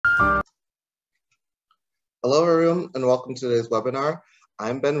Hello, everyone, and welcome to today's webinar.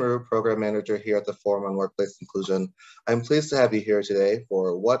 I'm Ben Rue, Program Manager here at the Forum on Workplace Inclusion. I'm pleased to have you here today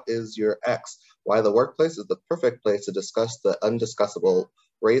for What is Your X? Why the Workplace is the Perfect Place to Discuss the Undiscussable,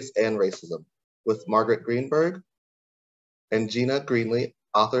 Race and Racism, with Margaret Greenberg and Gina Greenlee,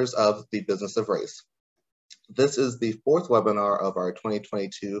 authors of The Business of Race. This is the fourth webinar of our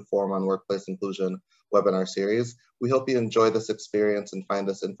 2022 Forum on Workplace Inclusion webinar series. We hope you enjoy this experience and find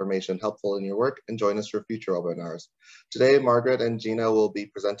this information helpful in your work, and join us for future webinars. Today, Margaret and Gina will be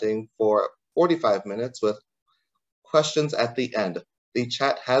presenting for 45 minutes with questions at the end. The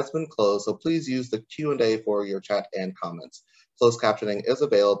chat has been closed, so please use the Q&A for your chat and comments. Closed captioning is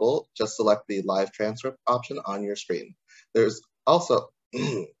available. Just select the live transcript option on your screen. There's also,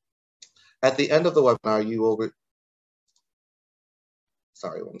 at the end of the webinar, you will,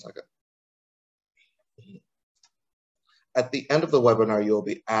 sorry, one second. At the end of the webinar, you will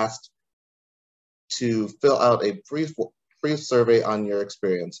be asked to fill out a brief survey on your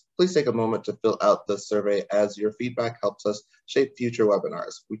experience. Please take a moment to fill out this survey, as your feedback helps us shape future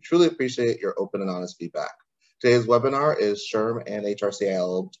webinars. We truly appreciate your open and honest feedback. Today's webinar is SHRM and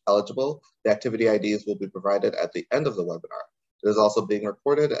HRCI eligible. The activity IDs will be provided at the end of the webinar. It is also being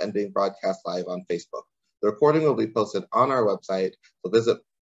recorded and being broadcast live on Facebook. The recording will be posted on our website, so visit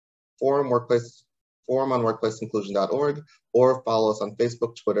forumonworkplaceinclusion.org or follow us on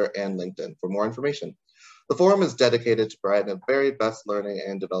Facebook, Twitter, and LinkedIn for more information. The forum is dedicated to providing the very best learning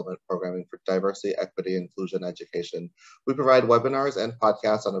and development programming for diversity, equity, inclusion education. We provide webinars and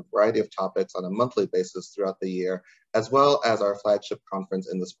podcasts on a variety of topics on a monthly basis throughout the year, as well as our flagship conference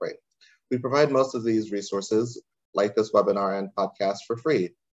in the spring. We provide most of these resources, like this webinar and podcast, for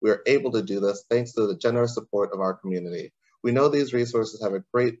free. We are able to do this thanks to the generous support of our community. We know these resources have a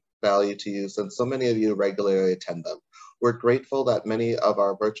great value to you, since so many of you regularly attend them. We're grateful that many of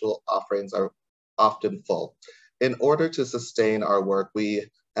our virtual offerings are often full. In order to sustain our work, we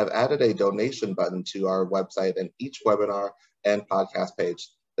have added a donation button to our website and each webinar and podcast page.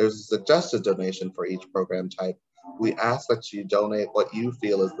 There's a suggested donation for each program type. We ask that you donate what you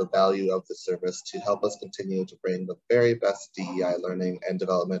feel is the value of the service to help us continue to bring the very best DEI learning and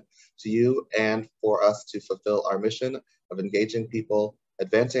development to you, and for us to fulfill our mission of engaging people,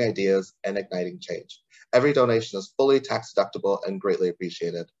 advancing ideas, and igniting change. Every donation is fully tax deductible and greatly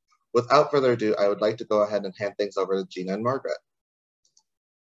appreciated. Without further ado, I would like to go ahead and hand things over to Gina and Margaret.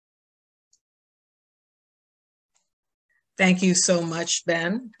 Thank you so much,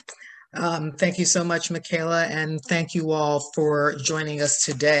 Ben. Thank you so much, Michaela, and thank you all for joining us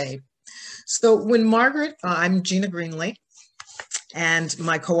today. So I'm Gina Greenlee, and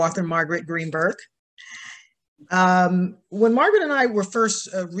my co-author, Margaret Greenberg. When Margaret and I were first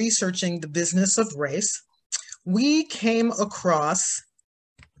researching the business of race, we came across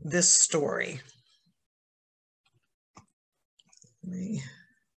this story.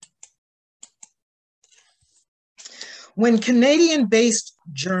 When Canadian-based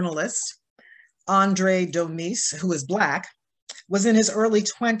journalist Andre Domis, who is Black, was in his early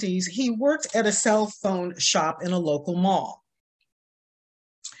 20s, he worked at a cell phone shop in a local mall.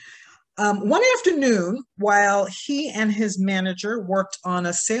 One afternoon, while he and his manager worked on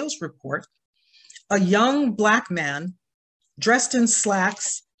a sales report, a young Black man dressed in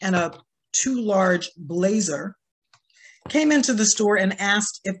slacks and a too large blazer came into the store and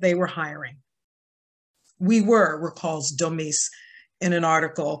asked if they were hiring. We were, recalls Domis in an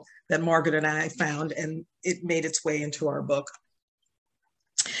article that Margaret and I found, and it made its way into our book.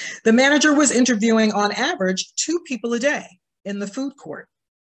 The manager was interviewing, on average, 2 people a day in the food court.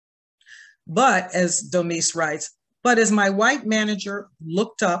 But, as Domis writes, but as my white manager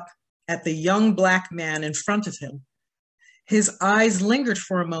looked up at the young Black man in front of him, his eyes lingered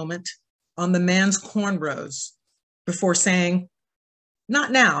for a moment on the man's cornrows before saying,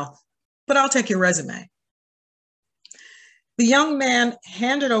 "Not now, but I'll take your resume." The young man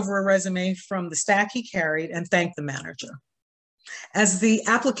handed over a resume from the stack he carried and thanked the manager. As the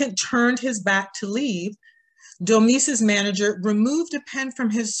applicant turned his back to leave, Domis's manager removed a pen from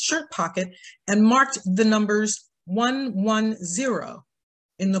his shirt pocket and marked the numbers 110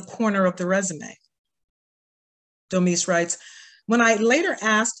 in the corner of the resume. Domis writes, when I later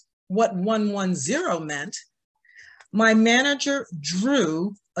asked what 110 meant, my manager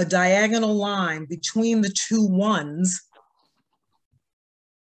drew a diagonal line between the 2 ones,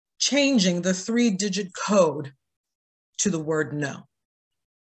 changing the 3-digit code to the word no.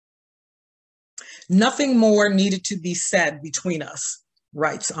 Nothing more needed to be said between us,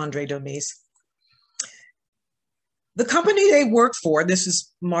 writes Andre Domis. The company they worked for, this is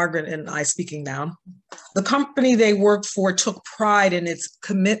Margaret and I speaking now, the company they worked for took pride in its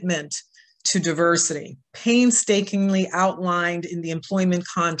commitment to diversity, painstakingly outlined in the employment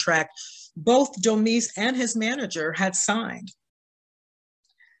contract both Domis and his manager had signed.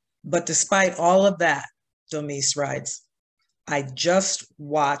 But despite all of that, Domis writes, I just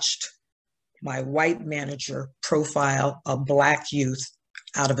watched my white manager profile a Black youth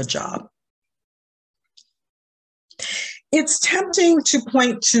out of a job. It's tempting to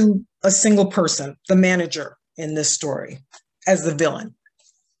point to a single person, the manager in this story, as the villain.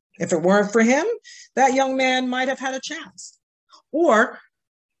 If it weren't for him, that young man might have had a chance. Or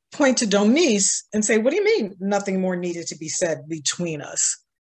point to Domis and say, what do you mean nothing more needed to be said between us?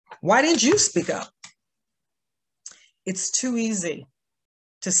 Why didn't you speak up? It's too easy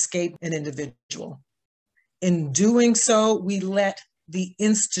to scape an individual. In doing so, we let the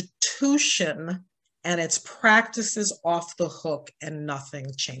institution and its practices off the hook and nothing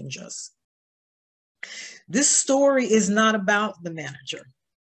changes. This story is not about the manager.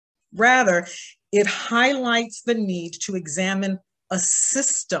 Rather, it highlights the need to examine a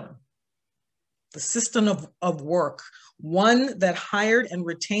system, the system of work, one that hired and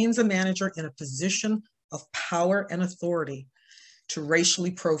retains a manager in a position of power and authority to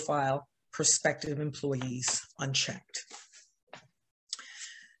racially profile prospective employees unchecked.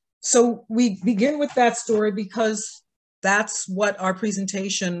 So we begin with that story because that's what our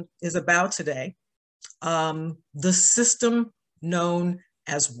presentation is about today. The system known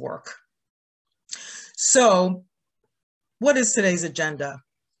as work. So what is today's agenda?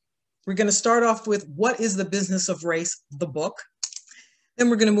 We're going to start off with what is the business of race, the book. Then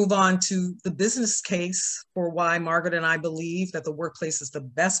we're going to move on to the business case for why Margaret and I believe that the workplace is the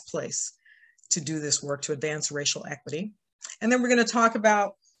best place to do this work to advance racial equity. And then we're going to talk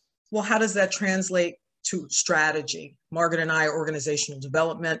about, well, how does that translate to strategy? Margaret and I are organizational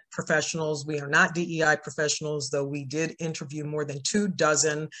development professionals. We are not DEI professionals, though we did interview more than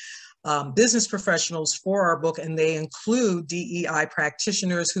 24 business professionals for our book, and they include DEI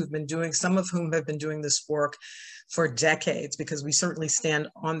practitioners who've been doing, some of whom have been doing this work for decades, because we certainly stand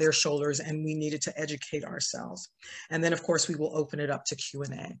on their shoulders and we needed to educate ourselves. And then of course we will open it up to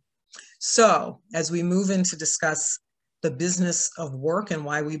Q&A. So as we move in to discuss the business of work and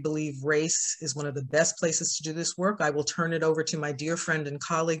why we believe race is one of the best places to do this work, I will turn it over to my dear friend and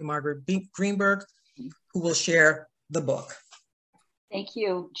colleague, Margaret Greenberg, who will share the book. Thank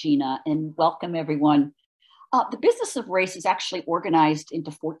you, Gina, and welcome everyone. The business of race is actually organized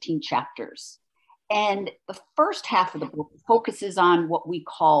into 14 chapters. And the first half of the book focuses on what we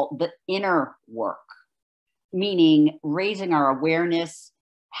call the inner work, meaning raising our awareness,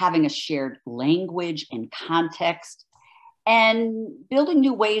 having a shared language and context, and building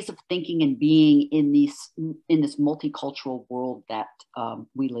new ways of thinking and being in this multicultural world that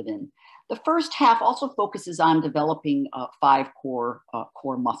we live in. The first half also focuses on developing 5 core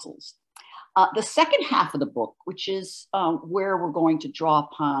muscles. The second half of the book, which is where we're going to draw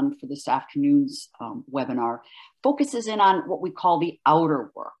upon for this afternoon's webinar, focuses in on what we call the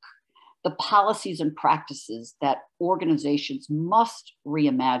outer work, the policies and practices that organizations must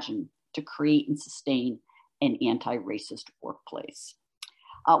reimagine to create and sustain an anti-racist workplace.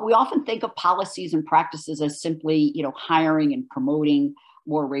 We often think of policies and practices as simply, hiring and promoting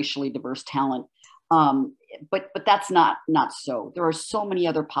more racially diverse talent. But that's not so. There are so many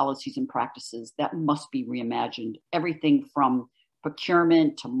other policies and practices that must be reimagined. Everything from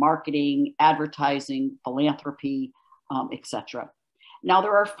procurement to marketing, advertising, philanthropy, etc. Now,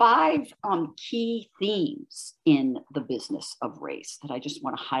 there are 5 key themes in the business of race that I just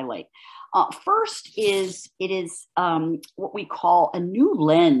want to highlight. First it is what we call a new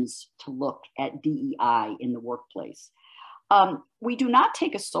lens to look at DEI in the workplace. We do not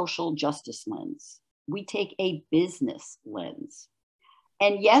take a social justice lens. We take a business lens.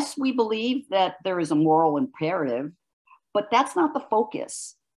 And yes, we believe that there is a moral imperative, but that's not the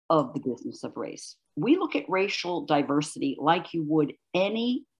focus of the business of race. We look at racial diversity like you would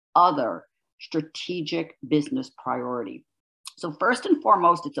any other strategic business priority. So first and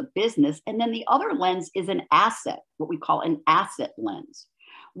foremost, it's a business. And then the other lens is an asset, what we call an asset lens.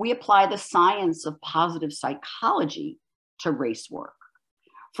 We apply the science of positive psychology to race work.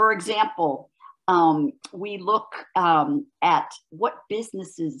 For example, we look at what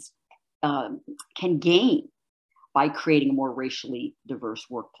businesses can gain by creating a more racially diverse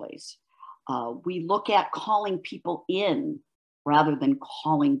workplace. We look at calling people in rather than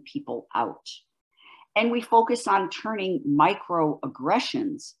calling people out. And we focus on turning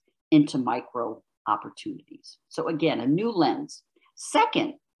microaggressions into micro opportunities. So again, a new lens.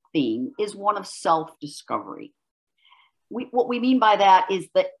 Second theme is one of self-discovery. What we mean by that is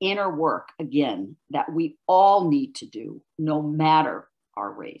the inner work, again, that we all need to do, no matter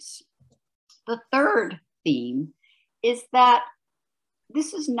our race. The third theme is that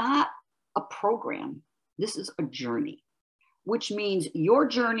this is not a program. This is a journey, which means your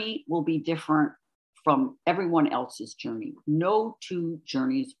journey will be different from everyone else's journey. No two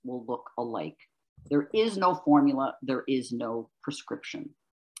journeys will look alike. There is no formula. There is no prescription.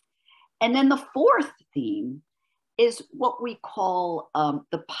 And then the fourth theme is what we call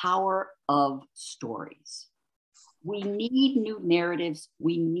the power of stories. We need new narratives.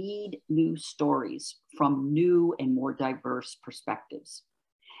 We need new stories from new and more diverse perspectives.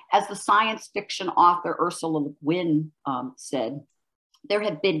 As the science fiction author Ursula Le Guin said, there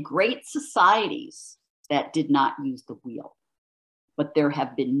have been great societies that did not use the wheel, but there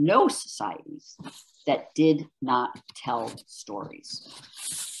have been no societies that did not tell stories.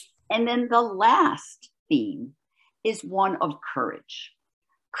 And then the last theme is one of courage.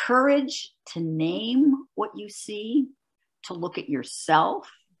 Courage to name what you see, to look at yourself,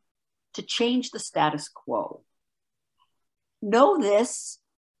 to change the status quo. Know this,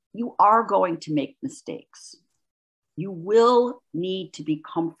 you are going to make mistakes. You will need to be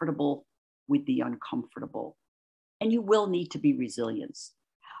comfortable with the uncomfortable, and you will need to be resilient.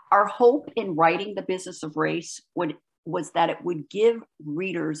 Our hope in writing The Business of Race was that it would give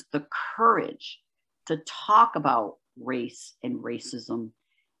readers the courage to talk about race and racism,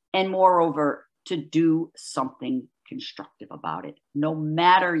 and moreover, to do something constructive about it, no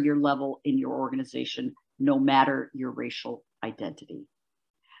matter your level in your organization, no matter your racial identity.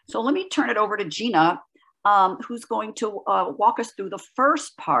 So let me turn it over to Gina, who's going to walk us through the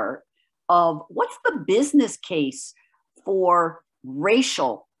first part of what's the business case for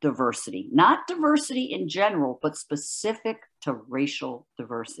racial diversity, not diversity in general, but specific to racial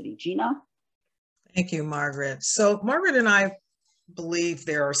diversity. Gina? Thank you, Margaret. So Margaret and I believe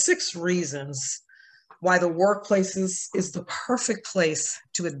there are 6 reasons why the workplace is the perfect place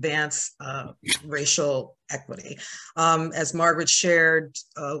to advance racial equity. As Margaret shared,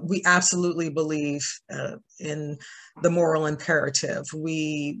 we absolutely believe in the moral imperative.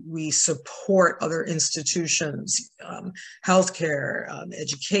 We support other institutions, healthcare,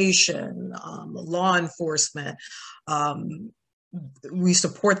 education, law enforcement. We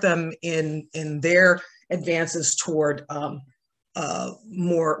support them in their advances toward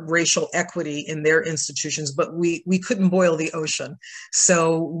more racial equity in their institutions, but we couldn't boil the ocean.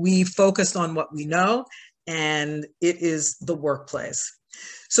 So we focused on what we know, and it is the workplace.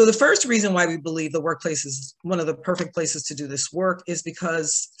 So the first reason why we believe the workplace is one of the perfect places to do this work is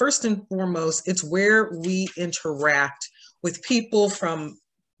because, first and foremost, it's where we interact with people from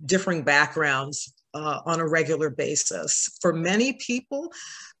differing backgrounds on a regular basis. For many people,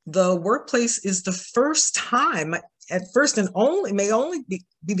 the workplace is the first time, at first and only, may only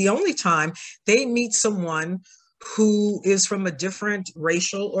be the only time they meet someone who is from a different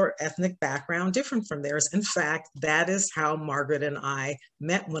racial or ethnic background, different from theirs. In fact, that is how Margaret and I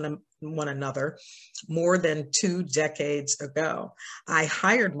met one another more than 2 decades ago. I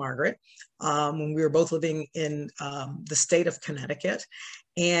hired Margaret when we were both living in the state of Connecticut,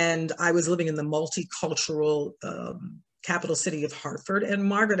 and I was living in the multicultural capital city of Hartford. And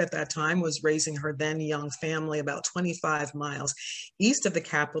Margaret at that time was raising her then young family about 25 miles east of the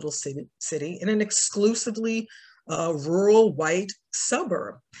capital city in an exclusively rural white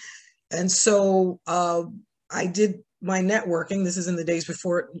suburb. And so I did my networking. This is in the days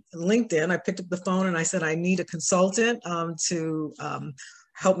before LinkedIn. I picked up the phone and I said, I need a consultant to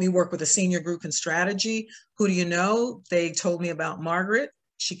help me work with a senior group in strategy. Who do you know? They told me about Margaret.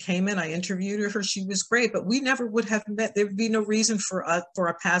 She came in, I interviewed her, she was great, but we never would have met. There would be no reason for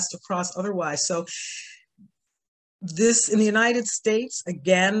our paths to cross otherwise. So this, in the United States,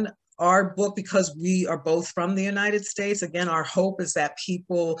 again, our book, because we are both from the United States, again, our hope is that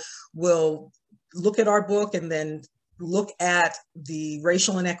people will look at our book and then look at the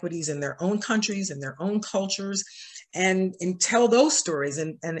racial inequities in their own countries and their own cultures and tell those stories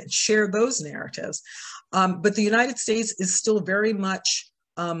and share those narratives. But the United States is still very much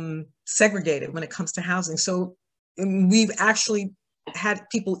segregated when it comes to housing. So we've actually had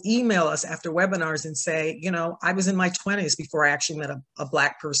people email us after webinars and say, you know, I was in my 20s before I actually met a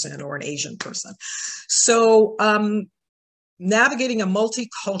Black person or an Asian person. So navigating a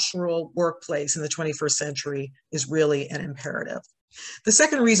multicultural workplace in the 21st century is really an imperative. The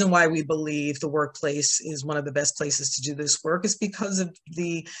second reason why we believe the workplace is one of the best places to do this work is because of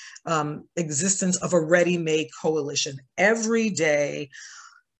the existence of a ready-made coalition. Every day,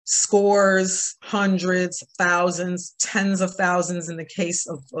 scores, hundreds, thousands, tens of thousands in the case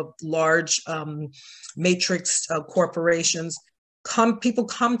of large matrix corporations, people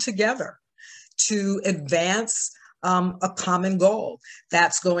come together to advance a common goal.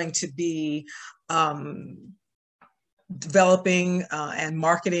 That's going to be developing and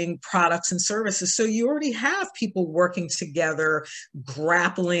marketing products and services. So you already have people working together,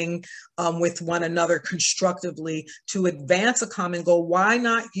 grappling with one another constructively to advance a common goal. Why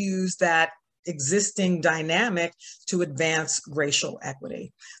not use that existing dynamic to advance racial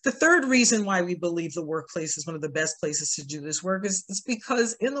equity? The third reason why we believe the workplace is one of the best places to do this work is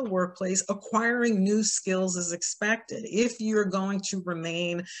because in the workplace, acquiring new skills is expected. If you're going to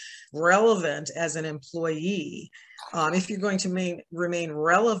remain relevant as an employee, if you're going to remain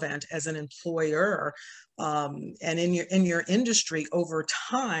relevant as an employer, and in your industry over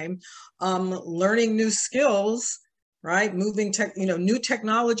time, learning new skills, right? New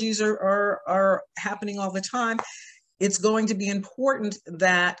technologies are happening all the time. It's going to be important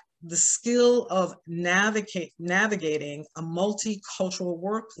that the skill of navigating a multicultural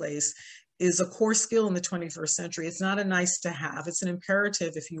workplace is a core skill in the 21st century. It's not a nice to have, it's an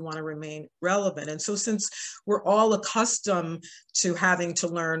imperative if you want to remain relevant. And so since we're all accustomed to having to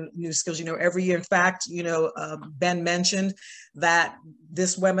learn new skills, every year, in fact, Ben mentioned that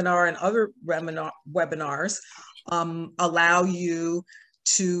this webinar and other webinars allow you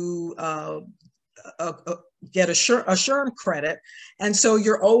to get a SHRM credit. And so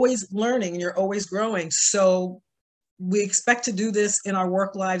you're always learning and you're always growing. So we expect to do this in our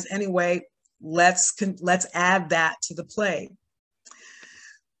work lives anyway. Let's add that to the play.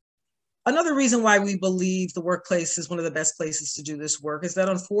 Another reason why we believe the workplace is one of the best places to do this work is that,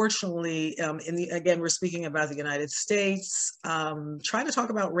 unfortunately, again, we're speaking about the United States, trying to talk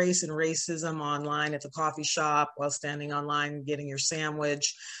about race and racism online at the coffee shop while standing online getting your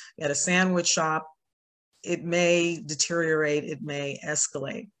sandwich at a sandwich shop, it may deteriorate, it may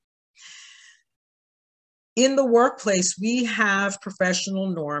escalate. In the workplace, we have professional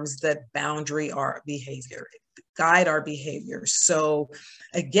norms that boundary our behavior, guide our behavior. So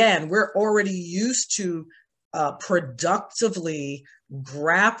again, we're already used to productively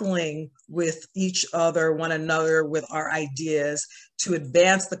grappling with each other, one another, with our ideas to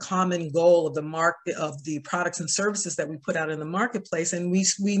advance the common goal of the market, of the products and services that we put out in the marketplace. And we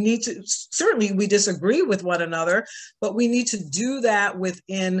need to, certainly we disagree with one another, but we need to do that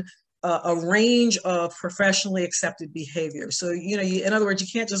within a range of professionally accepted behavior. So, in other words, you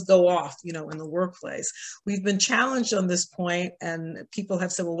can't just go off, in the workplace. We've been challenged on this point, and people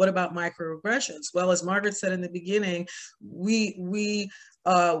have said, well, what about microaggressions? Well, as Margaret said in the beginning, we're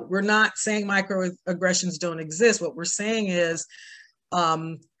not saying microaggressions don't exist. What we're saying is,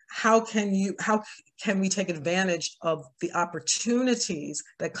 how can we take advantage of the opportunities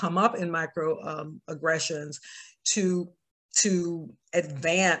that come up in microaggressions to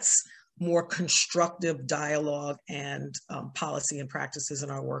advance more constructive dialogue and policy and practices in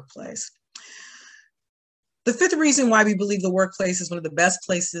our workplace. The fifth reason why we believe the workplace is one of the best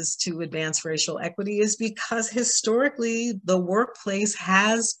places to advance racial equity is because historically the workplace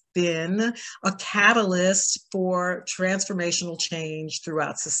has been a catalyst for transformational change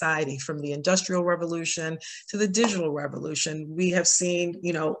throughout society, from the Industrial Revolution to the digital revolution. We have seen,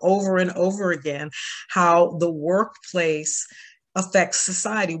 over and over again, how the workplace affects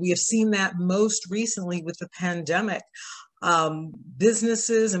society. We have seen that most recently with the pandemic.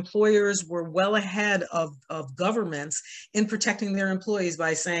 Businesses, employers were well ahead of governments in protecting their employees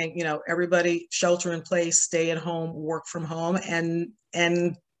by saying, everybody shelter in place, stay at home, work from home.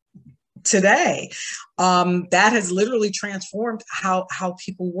 And today, that has literally transformed how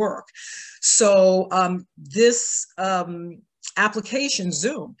people work. So this application,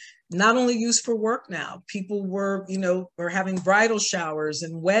 Zoom, not only used for work now, people were having bridal showers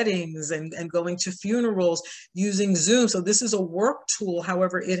and weddings and going to funerals using Zoom. So this is a work tool.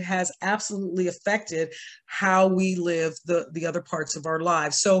 However, it has absolutely affected how we live the other parts of our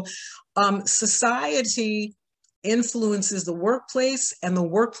lives. So society influences the workplace and the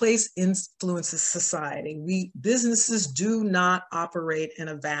workplace influences society. Businesses do not operate in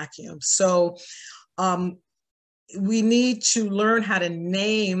a vacuum. So we need to learn how to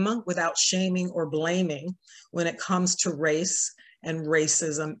name without shaming or blaming when it comes to race and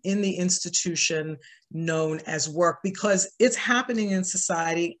racism in the institution known as work, because it's happening in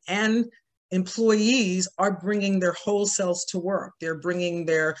society, and employees are bringing their whole selves to work. They're bringing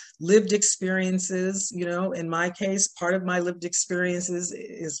their lived experiences. In my case, part of my lived experiences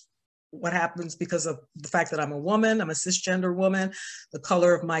is what happens because of the fact that I'm a woman, I'm a cisgender woman, the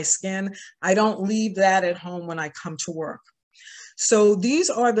color of my skin. I don't leave that at home when I come to work. So these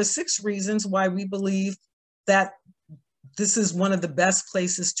are the 6 reasons why we believe that this is one of the best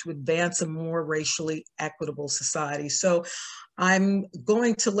places to advance a more racially equitable society. So I'm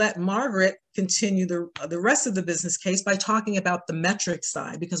going to let Margaret continue the rest of the business case by talking about the metrics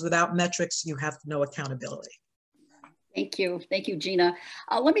side, because without metrics, you have no accountability. Thank you. Thank you, Gina.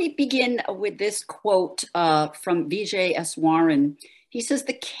 Let me begin with this quote from Vijay S. Warren. He says,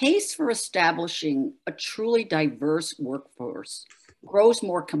 the case for establishing a truly diverse workforce grows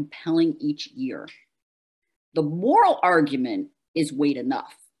more compelling each year. The moral argument is weight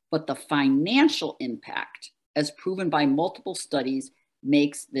enough, but the financial impact, as proven by multiple studies,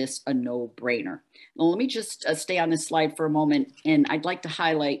 makes this a no-brainer. Now, let me just stay on this slide for a moment, and I'd like to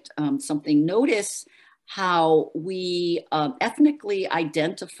highlight something. Notice how we ethnically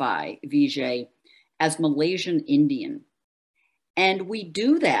identify Vijay as Malaysian Indian. And we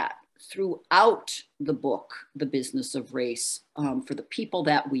do that throughout the book, The Business of Race, for the people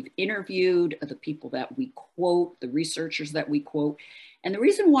that we've interviewed, the people that we quote, the researchers that we quote. And the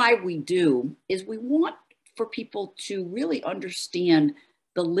reason why we do is we want for people to really understand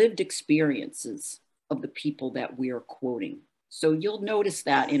the lived experiences of the people that we are quoting. So you'll notice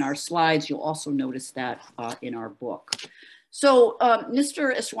that in our slides. You'll also notice that in our book. So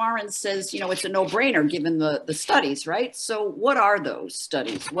Mr. Iswaran says, you know, it's a no-brainer given the studies, right? So what are those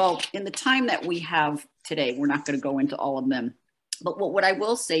studies? Well, in the time that we have today, we're not going to go into all of them. But what I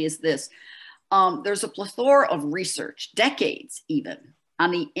will say is this. There's a plethora of research, decades even,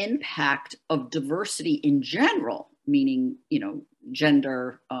 on the impact of diversity in general, meaning, you know,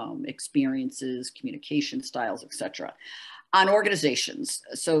 gender, experiences, communication styles, etc., on organizations.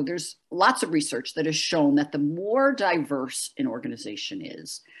 So there's lots of research that has shown that the more diverse an organization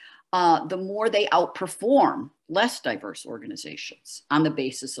is, the more they outperform less diverse organizations on the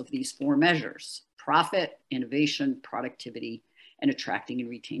basis of these four measures: profit, innovation, productivity, and attracting and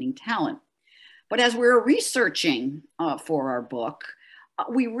retaining talent. But as we were researching for our book,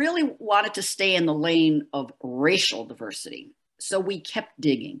 we really wanted to stay in the lane of racial diversity. So we kept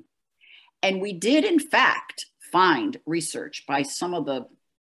digging. And we did, in fact, find research by some of the,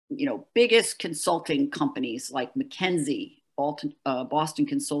 you know, biggest consulting companies like McKinsey, Boston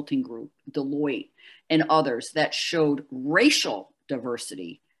Consulting Group, Deloitte, and others that showed racial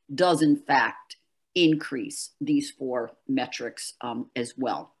diversity does in fact increase these four metrics as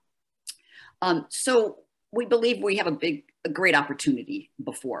well. So we believe we have a great opportunity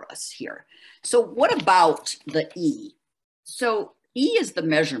before us here. So what about the E? So E is the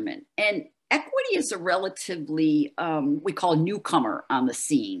measurement, and equity is a relatively, we call newcomer on the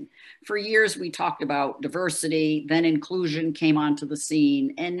scene. For years, we talked about diversity, then inclusion came onto the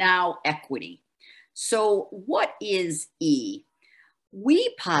scene, and now equity. So what is E?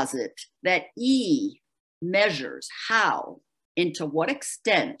 We posit that E measures how and to what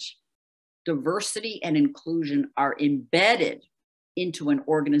extent diversity and inclusion are embedded into an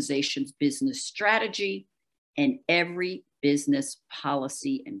organization's business strategy and every business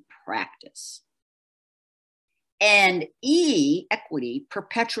policy and practice. And E, equity,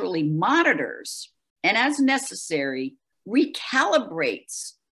 perpetually monitors and, as necessary,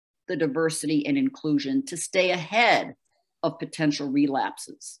 recalibrates the diversity and inclusion to stay ahead of potential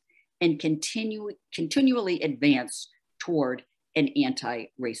relapses and continually advance toward an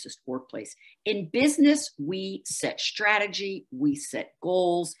anti-racist workplace. In business, we set strategy, we set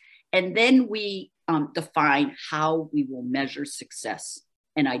goals, and then we define how we will measure success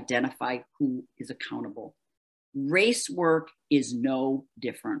and identify who is accountable. Race work is no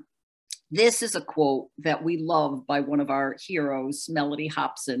different. This is a quote that we love by one of our heroes, Melody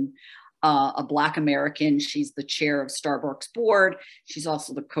Hobson, a Black American. She's the chair of Starbucks board. She's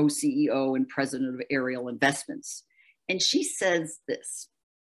also the co-CEO and president of Ariel Investments. And she says this: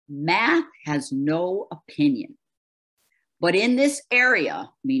 math has no opinion, but in this area,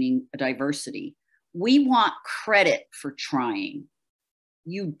 meaning diversity, we want credit for trying.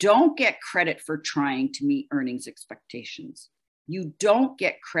 You don't get credit for trying to meet earnings expectations. You don't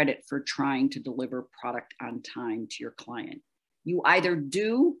get credit for trying to deliver product on time to your client. You either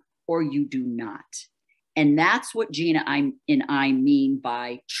do or you do not. And that's what Gina and I mean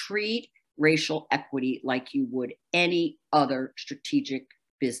by treat racial equity like you would any other strategic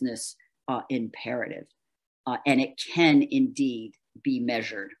business imperative. And it can indeed be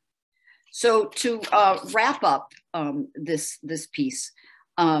measured. So to wrap up this piece,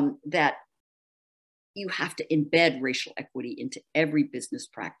 that you have to embed racial equity into every business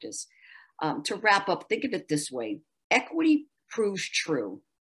practice. To wrap up, think of it this way: equity proves true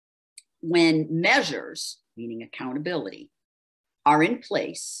when measures, meaning accountability, are in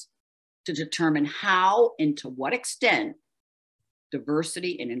place to determine how and to what extent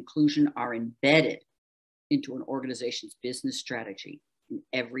diversity and inclusion are embedded into an organization's business strategy in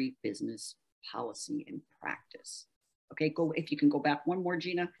every business policy and practice. Okay, if you can go back one more,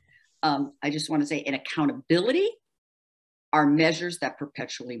 Gina. I just want to say, and accountability are measures that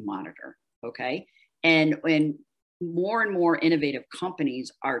perpetually monitor. Okay, and more innovative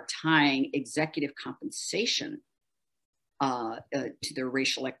companies are tying executive compensation to their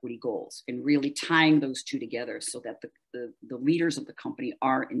racial equity goals, and really tying those two together so that the leaders of the company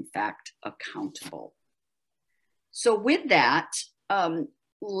are in fact accountable. So with that,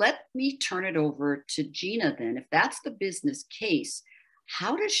 let me turn it over to Gina then. If that's the business case,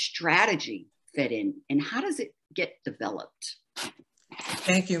 how does strategy fit in, and how does it get developed?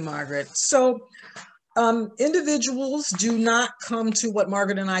 Thank you, Margaret. So individuals do not come to what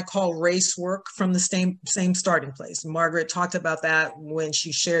Margaret and I call race work from the same starting place. Margaret talked about that when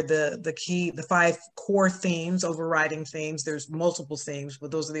she shared the 5 core themes, overriding themes. There's multiple themes, but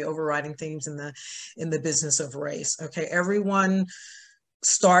those are the overriding themes in the business of race. Okay, everyone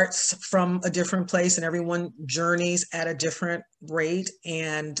starts from a different place and everyone journeys at a different rate.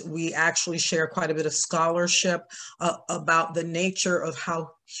 And we actually share quite a bit of scholarship about the nature of how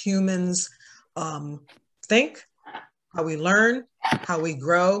humans think, how we learn, how we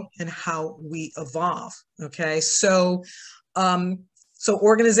grow, and how we evolve. Okay, so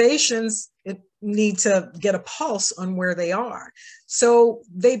organizations need to get a pulse on where they are. So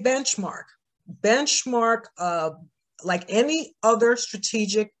they benchmark like any other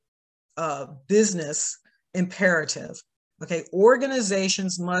strategic business imperative. Okay,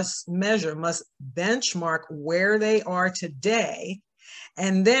 organizations must benchmark where they are today,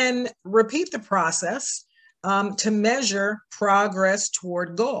 and then repeat the process to measure progress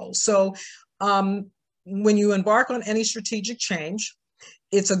toward goals. So when you embark on any strategic change,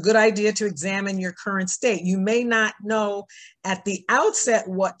 it's a good idea to examine your current state. You may not know at the outset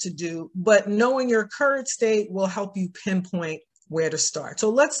what to do, but knowing your current state will help you pinpoint where to start. So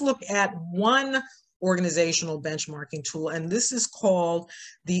let's look at one organizational benchmarking tool, and this is called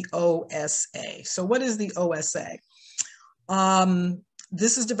the OSA. So what is the OSA?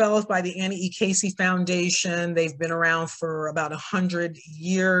 This is developed by the Annie E. Casey Foundation. They've been around for about 100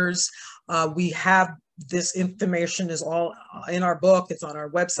 years. We have this information is all in our book. It's on our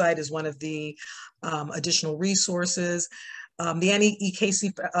website as one of the additional resources. The Annie E.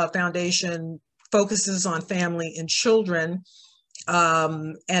 Casey Foundation focuses on family and children.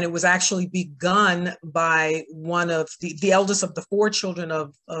 And it was actually begun by one of the eldest of the 4 children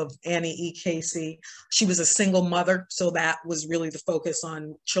of Annie E. Casey. She was a single mother, so that was really the focus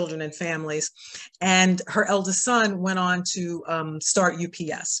on children and families. And her eldest son went on to start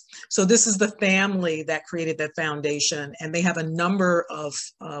UPS. So this is the family that created that foundation, and they have a number of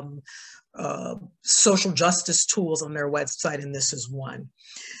social justice tools on their website, and this is one.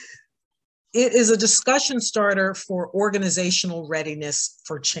 It is a discussion starter for organizational readiness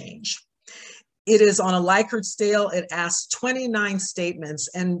for change. It is on a Likert scale. It asks 29 statements,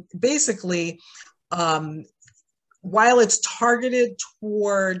 and basically, while it's targeted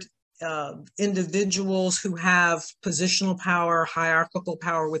toward individuals who have positional power, hierarchical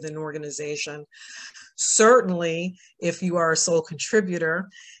power within an organization, certainly if you are a sole contributor,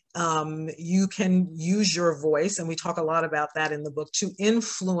 you can use your voice, and we talk a lot about that in the book, to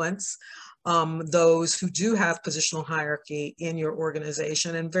influence those who do have positional hierarchy in your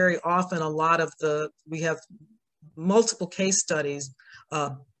organization. And very often we have multiple case studies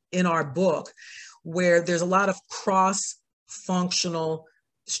in our book where there's a lot of cross-functional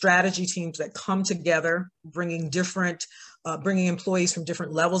strategy teams that come together, bringing employees from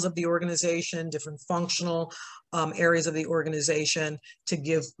different levels of the organization, different functional areas of the organization, to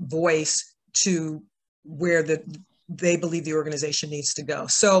give voice to where they believe the organization needs to go.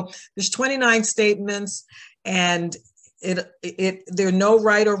 So there's 29 statements, and there are no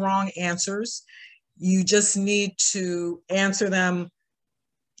right or wrong answers. You just need to answer them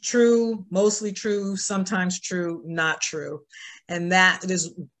true, mostly true, sometimes true, not true. And that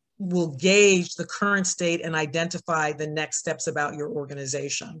will gauge the current state and identify the next steps about your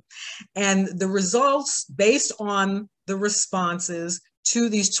organization. And the results, based on the responses to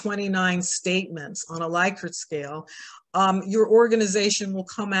these 29 statements on a Likert scale, your organization will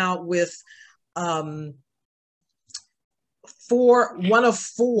come out with one of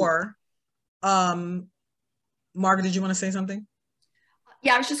four. Margaret, did you want to say something?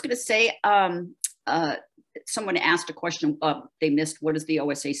 Yeah, I was just going to say, someone asked a question they missed. What does the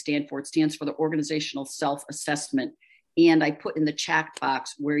OSA stand for? It stands for the Organizational Self-Assessment. And I put in the chat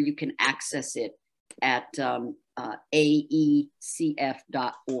box where you can access it at aecf.org.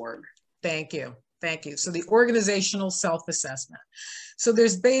 Thank you. Thank you. So the organizational self-assessment. So there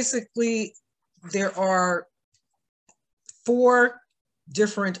are 4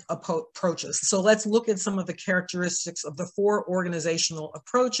 different approaches. So let's look at some of the characteristics of the 4 organizational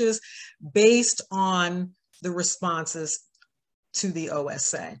approaches based on the responses to the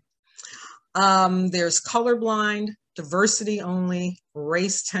OSA. There's colorblind, diversity only,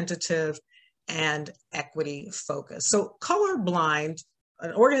 race tentative, and equity focus. So colorblind,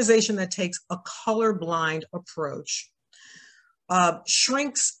 an organization that takes a colorblind approach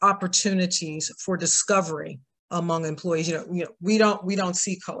shrinks opportunities for discovery among employees. We don't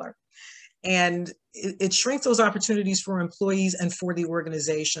see color, and it shrinks those opportunities for employees and for the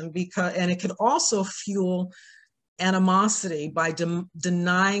organization, and it could also fuel animosity by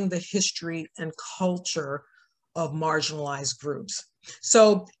denying the history and culture of marginalized groups.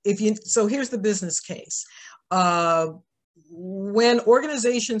 So here's the business case. When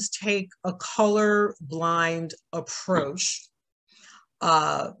organizations take a color-blind approach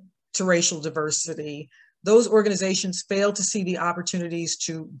to racial diversity, those organizations fail to see the opportunities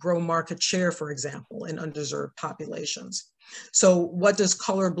to grow market share, for example, in underserved populations. So what does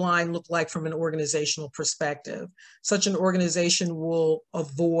colorblind look like from an organizational perspective? Such an organization will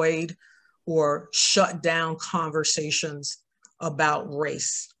avoid or shut down conversations about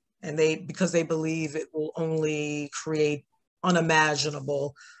race, and because they believe it will only create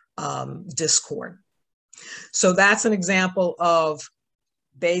unimaginable discord. So that's an example of,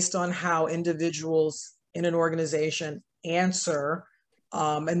 based on how individuals in an organization answer,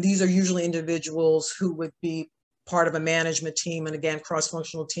 and these are usually individuals who would be part of a management team, and again,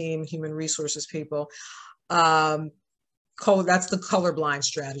 cross-functional team, human resources people. That's the colorblind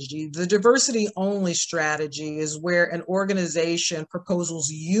strategy. The diversity-only strategy is where an organization proposes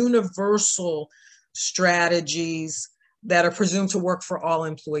universal strategies that are presumed to work for all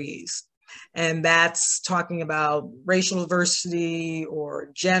employees. And that's talking about racial diversity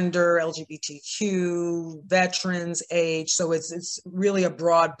or gender, LGBTQ, veterans, age. So it's really a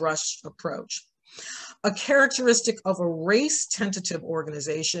broad brush approach. A characteristic of a race tentative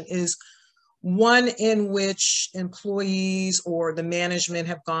organization is one in which employees or the management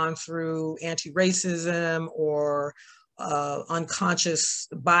have gone through anti-racism or unconscious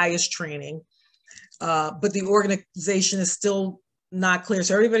bias training, but the organization is still not clear.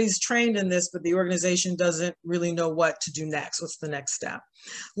 So everybody's trained in this, but the organization doesn't really know what to do next. What's the next step?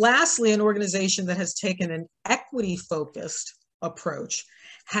 Lastly, an organization that has taken an equity-focused approach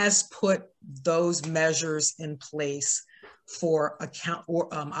has put those measures in place for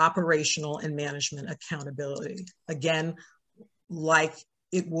operational and management accountability. Again, like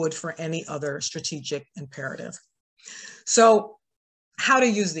it would for any other strategic imperative. So how to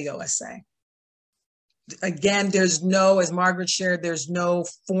use the OSA? Again, there's no, as Margaret shared, there's no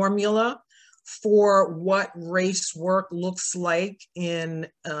formula for what race work looks like in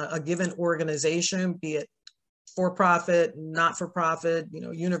a given organization, be it for-profit, not-for-profit,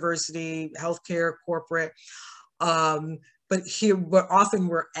 university, healthcare, corporate. But often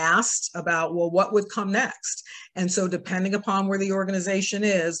we're asked about, well, what would come next? And so depending upon where the organization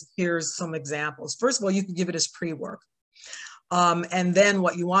is, here's some examples. First of all, you can give it as pre-work. And then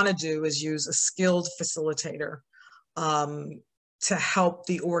what you want to do is use a skilled facilitator to help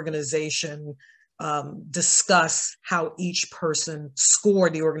the organization discuss how each person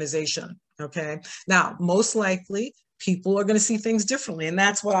scored the organization, okay? Now, most likely, people are going to see things differently. And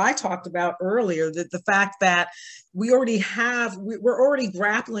that's what I talked about earlier, that the fact that we're already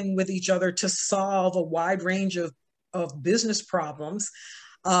grappling with each other to solve a wide range of business problems.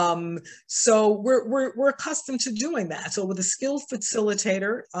 So we're accustomed to doing that. So with a skilled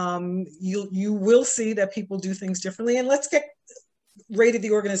facilitator, you will see that people do things differently. And let's get rated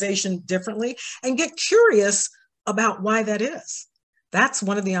the organization differently and get curious about why that is. That's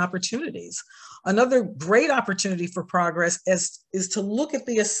one of the opportunities. Another great opportunity for progress is to look at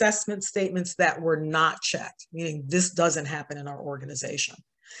the assessment statements that were not checked, meaning this doesn't happen in our organization,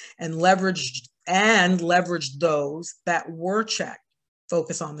 and leverage those that were checked.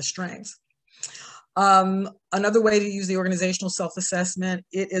 Focus on the strengths. Another way to use the organizational self-assessment,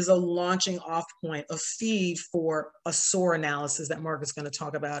 it is a launching off point, a feed for a SOAR analysis that Margaret's going to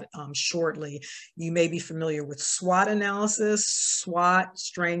talk about shortly. You may be familiar with SWOT analysis. SWOT,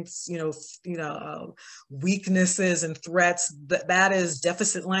 strengths, weaknesses and threats. That is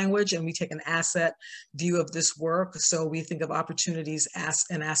deficit language, and we take an asset view of this work. So we think of opportunities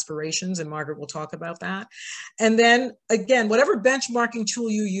and aspirations, and Margaret will talk about that. And then again, whatever benchmarking tool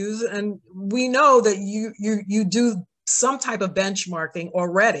you use, and we know that you do some type of benchmarking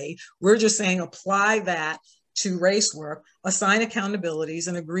already. We're just saying apply that to race work, assign accountabilities,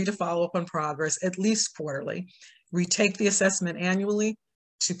 and agree to follow up on progress at least quarterly. Retake the assessment annually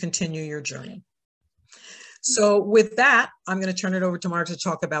to continue your journey. So with that, I'm going to turn it over to Mark to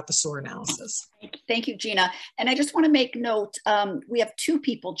talk about the SOAR analysis. Thank you, Gina. And I just want to make note, we have two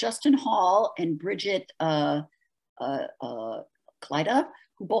people, Justin Hall and Bridget Kleida,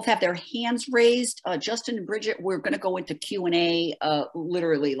 who both have their hands raised. Justin and Bridget, we're going to go into Q&A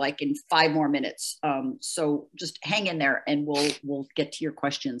literally like in 5 more minutes. So just hang in there and we'll get to your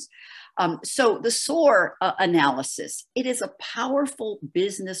questions. So the SOAR analysis, it is a powerful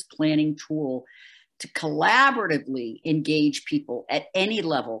business planning tool to collaboratively engage people at any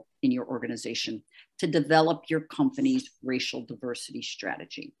level in your organization to develop your company's racial diversity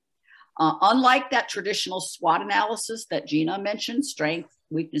strategy. Unlike that traditional SWOT analysis that Gina mentioned, strengths,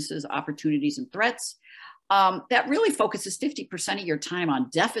 weaknesses, opportunities, and threats, that really focuses 50% of your time on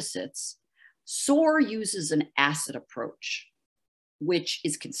deficits, SOAR uses an asset approach, which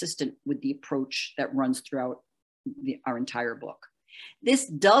is consistent with the approach that runs throughout our entire book. This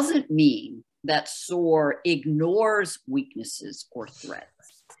doesn't mean that SOAR ignores weaknesses or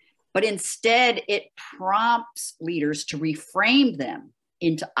threats, but instead it prompts leaders to reframe them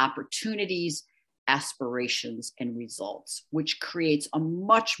into opportunities, aspirations, and results, which creates a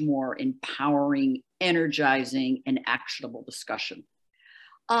much more empowering, energizing, and actionable discussion.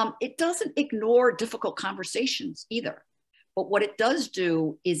 It doesn't ignore difficult conversations either, but what it does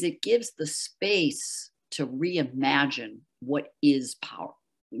do is it gives the space to reimagine what is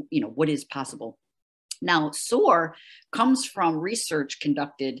what is possible. Now, SOAR comes from research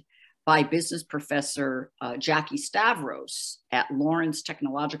conducted by business professor Jackie Stavros at Lawrence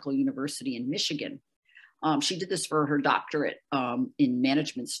Technological University in Michigan. She did this for her doctorate in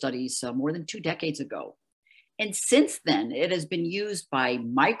management studies more than 2 decades ago. And since then, it has been used by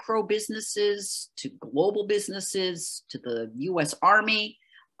micro businesses to global businesses to the US Army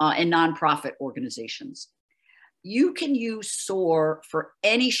and nonprofit organizations. You can use SOAR for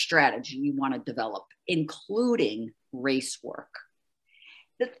any strategy you want to develop, including race work.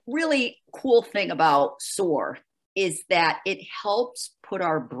 The really cool thing about SOAR is that it helps put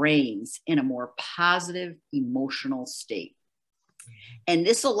our brains in a more positive emotional state. And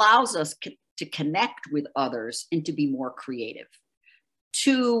this allows us to connect with others and to be more creative.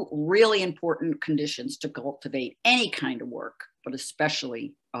 2 really important conditions to cultivate any kind of work, but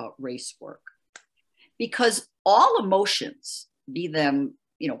especially race work. Because all emotions, be them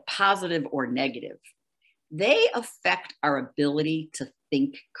positive or negative, they affect our ability to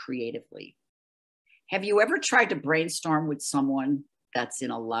think creatively. Have you ever tried to brainstorm with someone that's in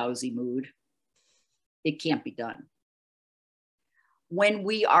a lousy mood? It can't be done. When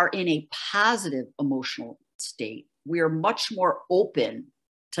we are in a positive emotional state, we are much more open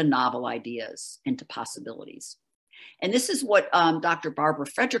to novel ideas and to possibilities. And this is what Dr. Barbara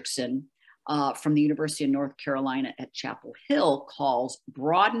Fredrickson from the University of North Carolina at Chapel Hill calls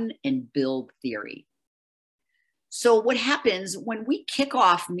broaden and build theory. So what happens when we kick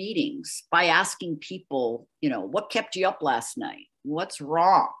off meetings by asking people, what kept you up last night? What's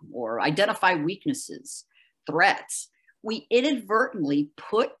wrong? Or identify weaknesses, threats. We inadvertently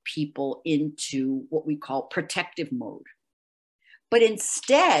put people into what we call protective mode. But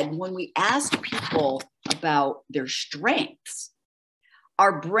instead, when we ask people about their strengths,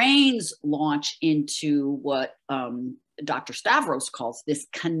 our brains launch into what Dr. Stavros calls this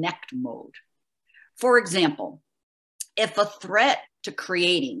connect mode. For example, if a threat to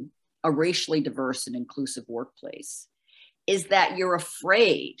creating a racially diverse and inclusive workplace is that you're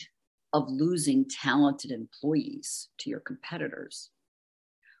afraid of losing talented employees to your competitors,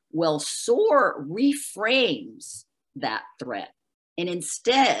 well, SOAR reframes that threat and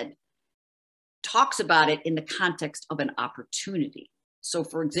instead talks about it in the context of an opportunity. So,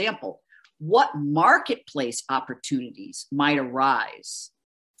 for example, what marketplace opportunities might arise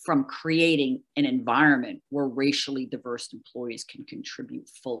from creating an environment where racially diverse employees can contribute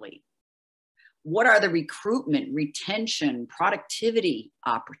fully? What are the recruitment, retention, productivity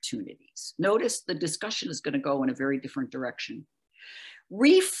opportunities? Notice the discussion is going to go in a very different direction.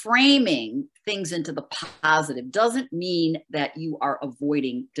 Reframing things into the positive doesn't mean that you are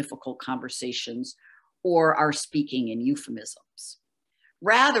avoiding difficult conversations or are speaking in euphemisms.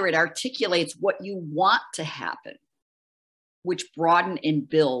 Rather, it articulates what you want to happen, which broadens and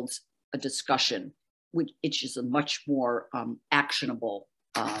builds a discussion, which is a much more actionable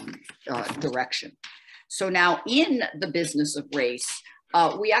direction. So now in the business of race,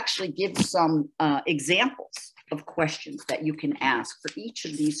 we actually give some examples of questions that you can ask for each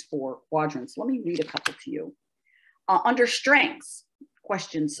of these 4 quadrants. Let me read a couple to you. Under strengths,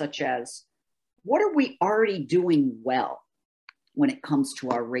 questions such as, what are we already doing well when it comes to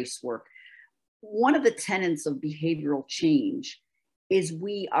our race work? One of the tenets of behavioral change is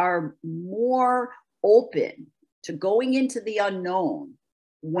we are more open to going into the unknown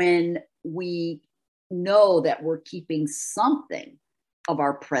when we know that we're keeping something of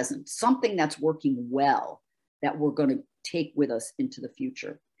our present, something that's working well, that we're going to take with us into the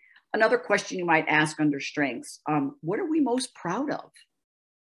future. Another question you might ask under strengths, what are we most proud of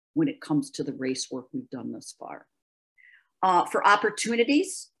when it comes to the race work we've done thus far? For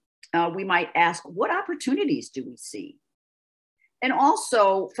opportunities, we might ask, what opportunities do we see? And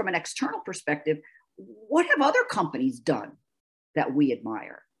also from an external perspective, what have other companies done that we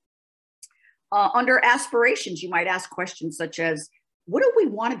admire? Under aspirations, you might ask questions such as, what do we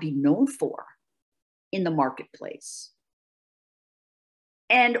want to be known for in the marketplace?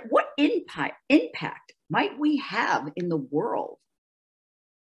 And what impact might we have in the world?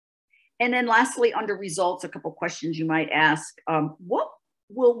 And then lastly, under results, a couple questions you might ask, what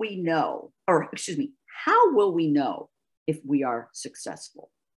will we know, or excuse me, how will we know if we are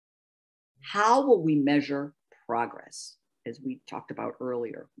successful? How will we measure progress? As we talked about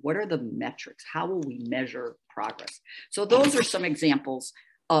earlier, what are the metrics? How will we measure progress? So those are some examples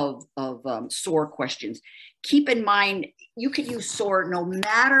of SOAR questions. Keep in mind, you can use SOAR no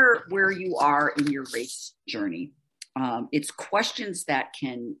matter where you are in your race journey. It's questions that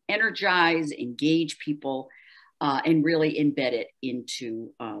can energize, engage people, and really embed it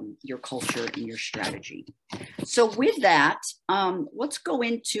into your culture and your strategy. So with that, let's go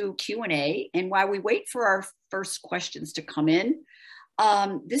into Q&A. And while we wait for our first questions to come in,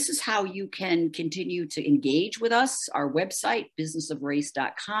 this is how you can continue to engage with us. Our website,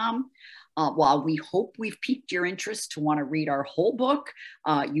 businessofrace.com. While we hope we've piqued your interest to want to read our whole book,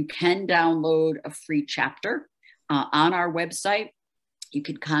 you can download a free chapter on our website. You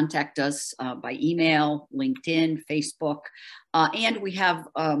can contact us by email, LinkedIn, Facebook, and we have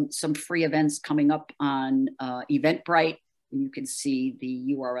some free events coming up on Eventbrite. And you can see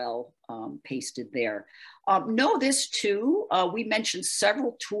the URL pasted there. Know this too, we mentioned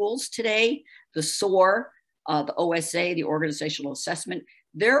several tools today, the SOAR, the OSA, the organizational assessment.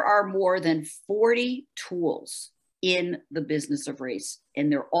 There are more than 40 tools in the business of race, and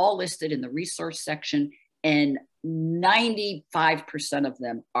they're all listed in the resource section, and 95% of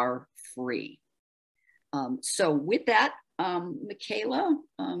them are free. So with that, Michaela,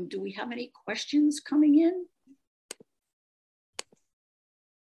 do we have any questions coming in?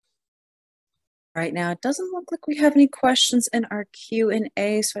 Right now, it doesn't look like we have any questions in our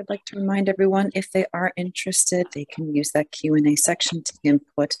Q&A, so I'd like to remind everyone, if they are interested, they can use that Q&A section to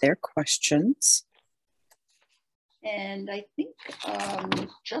input their questions. And I think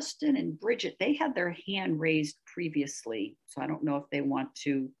Justin and Bridget, they had their hand raised previously, so I don't know if they want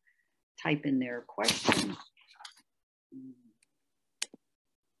to type in their question.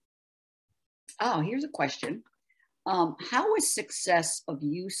 Oh, here's a question. How is success of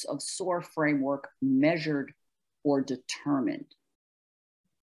use of SOAR framework measured or determined?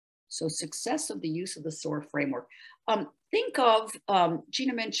 So success of the use of the SOAR framework. Think of,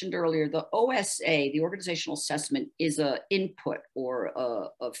 Gina mentioned earlier, the OSA, the organizational assessment, is an input or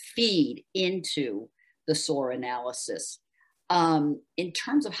a feed into the SOAR analysis. In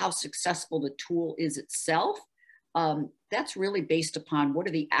terms of how successful the tool is itself, that's really based upon what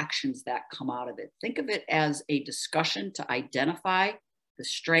are the actions that come out of it. Think of it as a discussion to identify the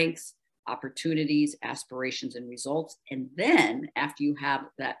strengths, opportunities, aspirations, and results. And then after you have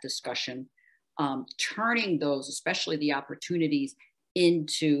that discussion, turning those, especially the opportunities,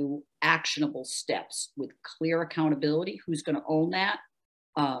 into actionable steps with clear accountability. Who's going to own that?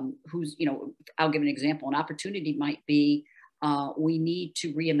 Who's, I'll give an example. An opportunity might be, we need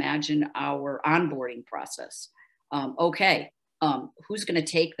to reimagine our onboarding process. Who's going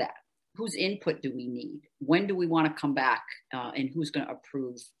to take that? Whose input do we need? When do we want to come back? And who's going to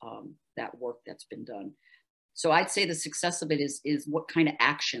approve that work that's been done? So I'd say the success of it is what kind of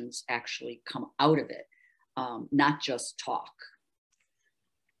actions actually come out of it, not just talk.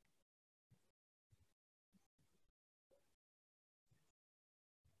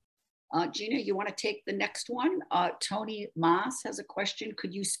 Gina, you want to take the next one? Tony Maas has a question.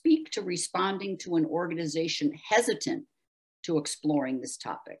 Could you speak to responding to an organization hesitant to exploring this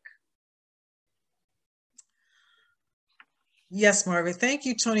topic? Yes, Margaret. Thank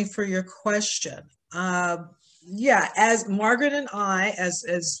you, Tony, for your question. Yeah, as Margaret and I,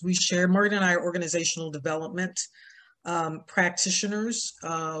 as we share, Margaret and I are organizational development practitioners.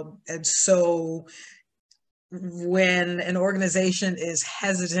 And so when an organization is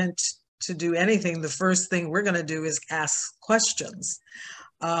hesitant to do anything, the first thing we're going to do is ask questions.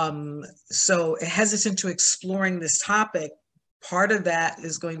 So hesitant to exploring this topic, part of that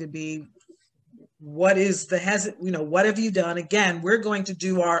is going to be, what is the what have you done? Again, we're going to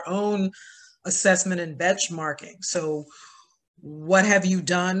do our own assessment and benchmarking. So what have you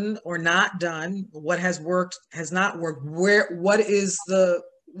done or not done? What has worked, has not worked? What is the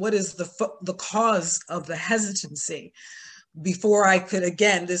cause of the hesitancy? Before I could,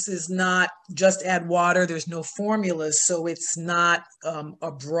 again, this is not just add water, there's no formulas, so it's not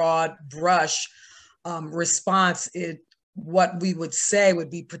a broad brush response. What we would say would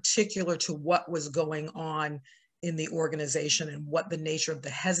be particular to what was going on in the organization and what the nature of the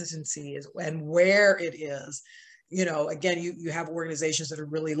hesitancy is and where it is. You know, again, you have organizations that are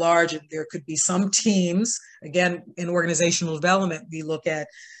really large, and there could be some teams. Again, in organizational development, we look at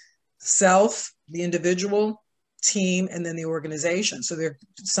self, the individual, team, and then the organization. So there are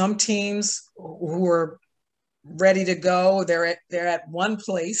some teams who are ready to go. They're at one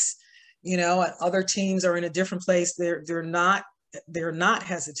place, you know, other teams are in a different place. They're not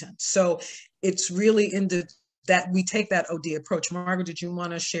hesitant. So it's really into that we take that OD approach. Margaret, did you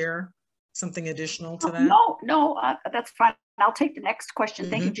want to share something additional to that? No, that's fine. I'll take the next question.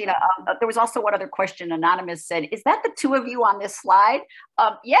 Thank you, Gina. There was also one other question. Anonymous said, is that the two of you on this slide?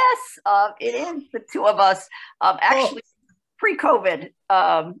 Yes, it is the two of us. Actually, pre-COVID,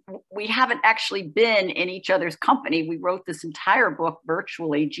 we haven't actually been in each other's company. We wrote this entire book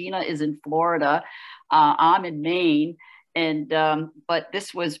virtually. Gina is in Florida. I'm in Maine. And but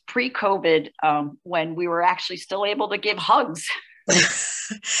this was pre-COVID when we were actually still able to give hugs.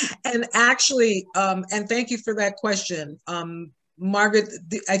 And actually, and thank you for that question. Margaret,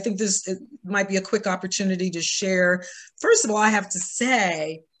 I think this might be a quick opportunity to share. First of all, I have to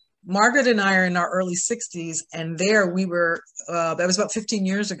say, Margaret and I are in our early 60s, and there we were, that was about 15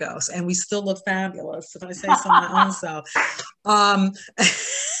 years ago, and we still look fabulous, if I say so my own self.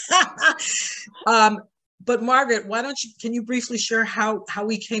 But Margaret, can you briefly share how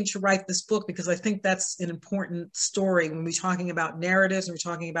we came to write this book? Because I think that's an important story when we're talking about narratives and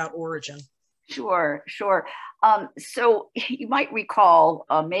we're talking about origin. Sure. So you might recall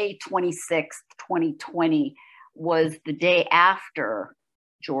May 26th, 2020 was the day after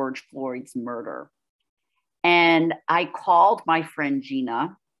George Floyd's murder. And I called my friend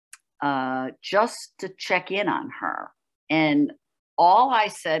Gina just to check in on her. And all I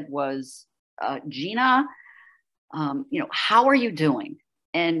said was, Gina, how are you doing?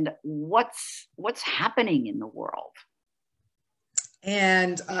 And what's happening in the world?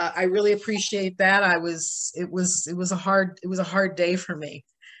 And I really appreciate that. It was a hard day for me,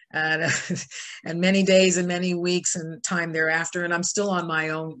 and many days and many weeks and time thereafter. And I'm still on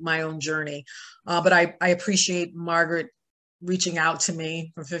my own journey. But I appreciate Margaret reaching out to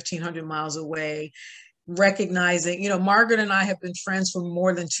me from 1,500 miles away, recognizing, Margaret and I have been friends for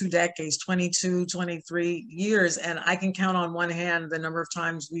more than 2 decades, 22, 23 years. And I can count on one hand the number of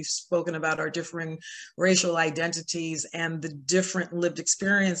times we've spoken about our differing racial identities and the different lived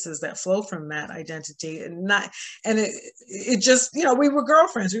experiences that flow from that identity. And it just, we were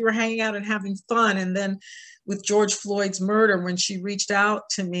girlfriends, we were hanging out and having fun. And then with George Floyd's murder, when she reached out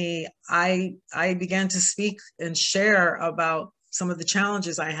to me, I began to speak and share about some of the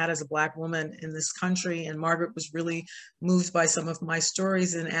challenges I had as a Black woman in this country. And Margaret was really moved by some of my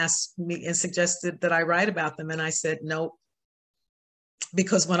stories and asked me and suggested that I write about them. And I said, nope,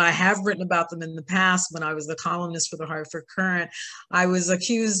 because when I have written about them in the past, when I was the columnist for the Hartford Courant, I was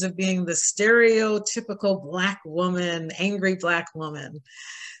accused of being the stereotypical Black woman, angry Black woman.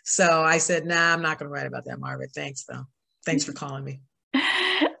 So I said, nah, I'm not going to write about that, Margaret. Thanks, though. Thanks for calling me.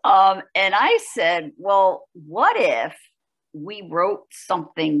 And I said, well, what if we wrote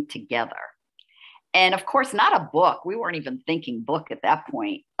something together? And of course, not a book. We weren't even thinking book at that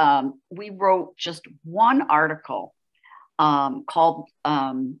point. We wrote just one article called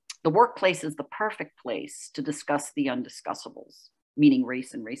The Workplace is the Perfect Place to Discuss the Undiscussables, meaning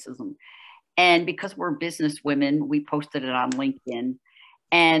race and racism. And because we're business women, we posted it on LinkedIn.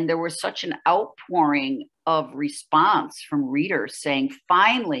 And there was such an outpouring of response from readers saying,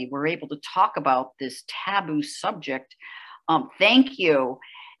 finally, we're able to talk about this taboo subject. Thank you.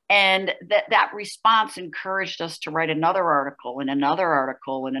 And that response encouraged us to write another article and another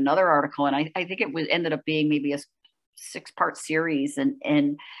article and another article. And I think it ended up being maybe a 6-part series.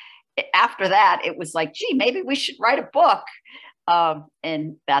 And after that, it was like, gee, maybe we should write a book.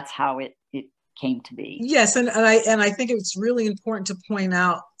 And that's how it came to be. Yes, and I think it's really important to point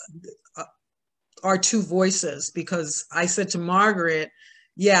out our two voices, because I said to Margaret,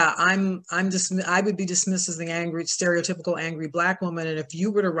 yeah, I would be dismissed as the stereotypical angry Black woman. And if you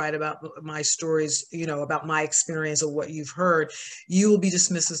were to write about my stories, about my experience or what you've heard, you will be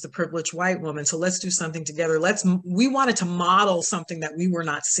dismissed as the privileged white woman. So let's do something together. We wanted to model something that we were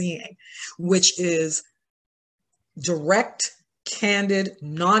not seeing, which is direct candid,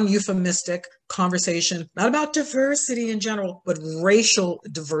 non-euphemistic conversation, not about diversity in general, but racial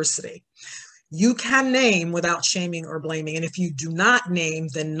diversity. You can name without shaming or blaming. And if you do not name,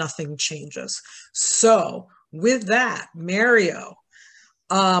 then nothing changes. So with that, Mario,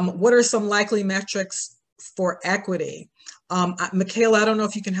 what are some likely metrics for equity? Michaela, I don't know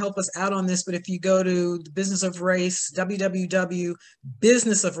if you can help us out on this, but if you go to the Business of Race,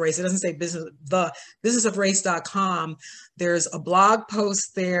 www.business of race, it doesn't say business, the businessofrace.com, there's a blog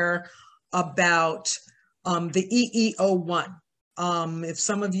post there about the EEO1. If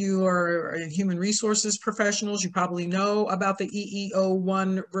some of you are human resources professionals, you probably know about the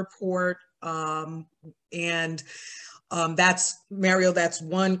EEO1 report. That's, Mario, that's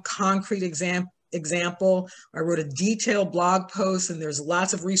one concrete example. I wrote a detailed blog post, and there's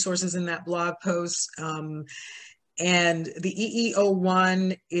lots of resources in that blog post. And the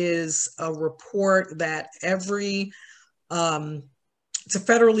EEO1 is a report that it's a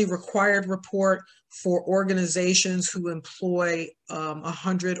federally required report for organizations who employ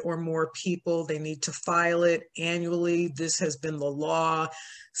 100 or more people. They need to file it annually. This has been the law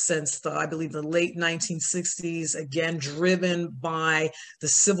since I believe the late 1960s, again, driven by the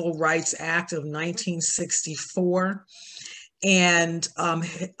Civil Rights Act of 1964. And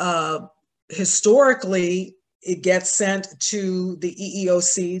historically, it gets sent to the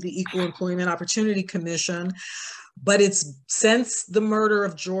EEOC, the Equal Employment Opportunity Commission. But it's since the murder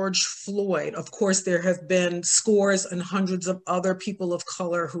of George Floyd, of course, there have been scores and hundreds of other people of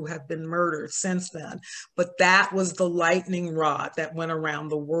color who have been murdered since then. But that was the lightning rod that went around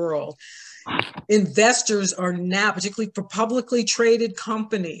the world. Investors are now, particularly for publicly traded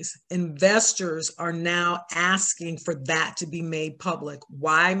companies, investors are now asking for that to be made public.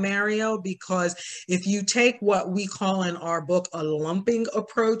 Why, Mario? Because if you take what we call in our book a lumping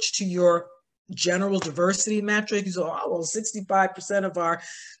approach to your general diversity metric, you say, oh, well, 65% of our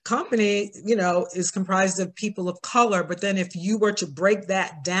company, is comprised of people of color. But then if you were to break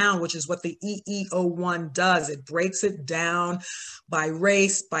that down, which is what the EEO1 does, it breaks it down by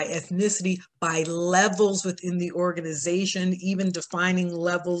race, by ethnicity, by levels within the organization, even defining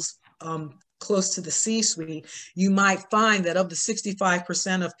levels close to the C-suite, you might find that of the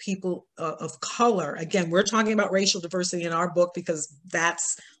 65% of people of color, again, we're talking about racial diversity in our book because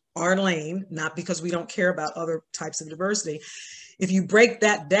that's our lane, not because we don't care about other types of diversity. If you break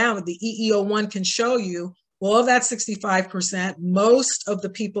that down, the EEO1 can show you, well, of that 65%, most of the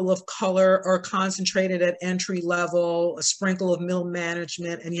people of color are concentrated at entry level, a sprinkle of middle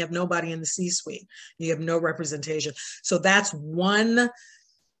management, and you have nobody in the C-suite. You have no representation. So that's one.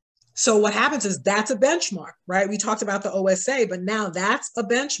 So what happens is that's a benchmark, right? We talked about the OSA, but now that's a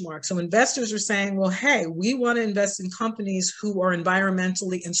benchmark. So investors are saying, well, hey, we want to invest in companies who are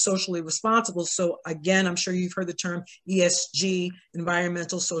environmentally and socially responsible. So again, I'm sure you've heard the term ESG,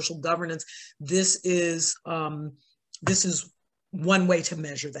 environmental social governance. This is one way to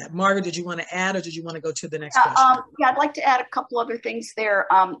measure that. Margaret, did you want to add, or did you want to go to the next question? Yeah, I'd like to add a couple other things there.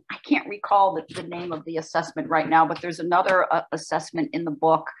 I can't recall the name of the assessment right now, but there's another assessment in the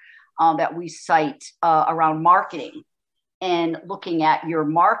book that we cite around marketing and looking at your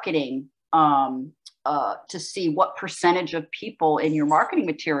marketing to see what percentage of people in your marketing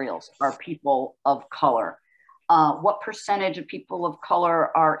materials are people of color. What percentage of people of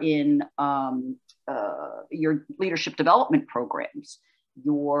color are in your leadership development programs,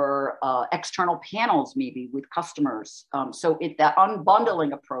 your external panels, maybe with customers. So that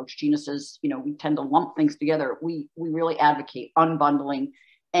unbundling approach, Gina says, we tend to lump things together. We really advocate unbundling.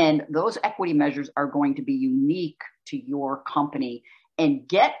 And those equity measures are going to be unique to your company, and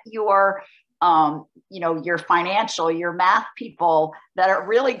get your your financial, your math people that are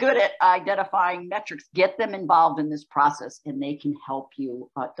really good at identifying metrics, get them involved in this process, and they can help you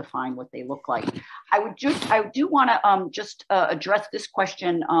define what they look like. I do want to address this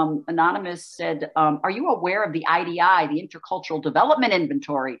question. Anonymous said, are you aware of the IDI, the Intercultural Development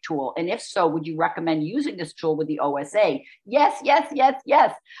Inventory tool? And if so, would you recommend using this tool with the OSA? Yes, yes, yes,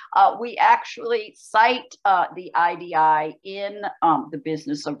 yes. We actually cite the IDI in the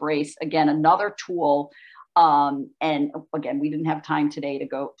Business of Race. Again, another tool. And again, we didn't have time today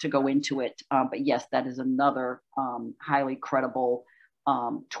to go into it. But yes, that is another highly credible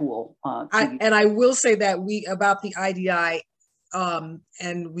tool. And I will say that about the IDI,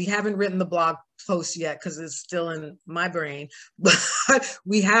 and we haven't written the blog post yet because it's still in my brain, but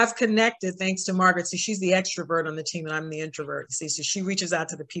we have connected thanks to Margaret. See, she's the extrovert on the team and I'm the introvert. See, so she reaches out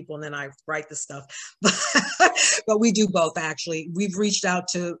to the people and then I write the stuff. But we do both, actually. We've reached out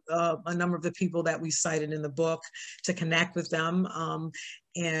to a number of the people that we cited in the book to connect with them.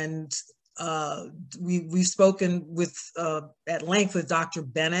 And we've spoken with at length with Dr.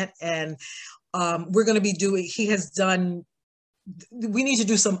 Bennett, and we're going to be doing, we need to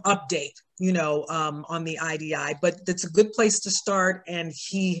do some update, on the IDI, but it's a good place to start. And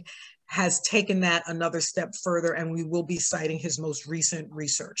he has taken that another step further, and we will be citing his most recent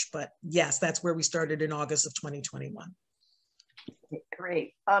research. But yes, that's where we started in August of 2021.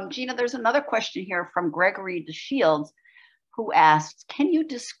 Great. Gina, there's another question here from Gregory DeShields, who asks, can you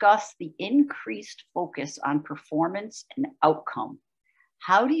discuss the increased focus on performance and outcome?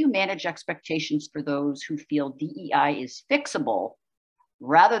 How do you manage expectations for those who feel DEI is fixable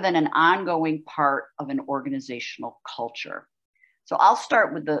rather than an ongoing part of an organizational culture? So I'll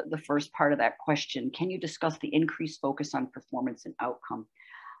start with the first part of that question. Can you discuss the increased focus on performance and outcome?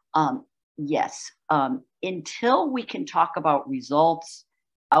 Yes. Until we can talk about results,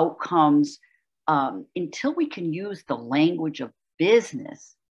 outcomes, until we can use the language of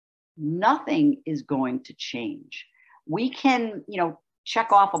business, nothing is going to change. We can,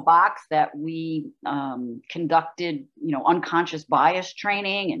 check off a box that we conducted, unconscious bias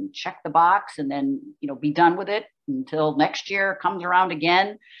training, and check the box, and then, be done with it until next year comes around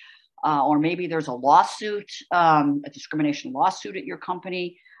again. Or maybe there's a lawsuit, a discrimination lawsuit at your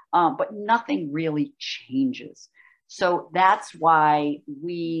company, but nothing really changes. So that's why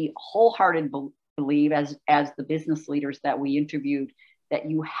we wholeheartedly believe, as the business leaders that we interviewed, that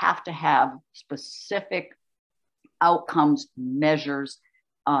you have to have specific outcomes, measures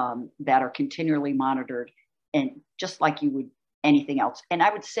that are continually monitored, and just like you would anything else. And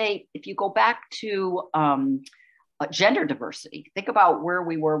I would say, if you go back to gender diversity, think about where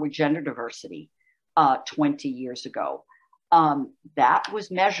we were with gender diversity 20 years ago. That was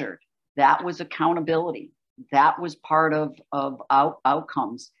measured. That was accountability. That was part of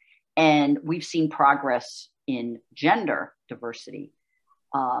outcomes. And we've seen progress in gender diversity.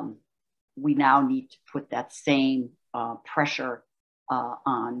 We now need to put that same pressure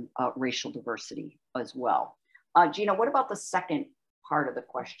on racial diversity as well. Gina, what about the second part of the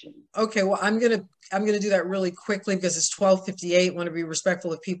question? Okay, well, I'm gonna do that really quickly because it's 12:58. Want to be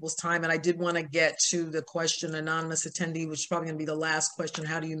respectful of people's time, and I did want to get to the question, anonymous attendee, which is probably going to be the last question.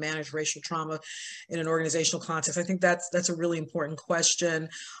 How do you manage racial trauma in an organizational context? I think that's a really important question.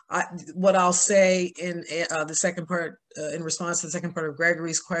 What I'll say in the second part, in response to the second part of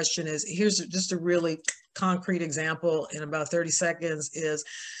Gregory's question, is here's just a really concrete example in about 30 seconds. Is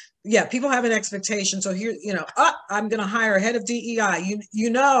yeah, people have an expectation. So here, I'm going to hire a head of DEI.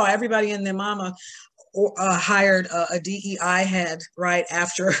 Everybody and their mama hired a DEI head right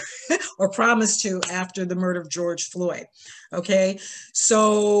after, or promised to, after the murder of George Floyd. Okay,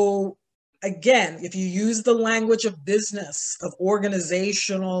 so again, if you use the language of business, of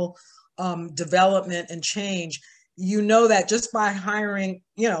organizational development and change, that just by hiring,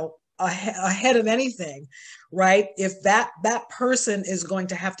 a head of anything, right? If that person is going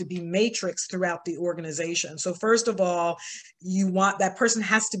to have to be matrix throughout the organization. So first of all, that person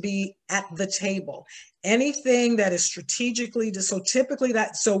has to be at the table. Anything that is strategically, so typically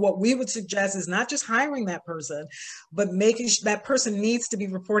so what we would suggest is not just hiring that person, but making that person needs to be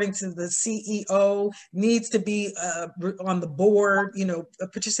reporting to the CEO, needs to be on the board,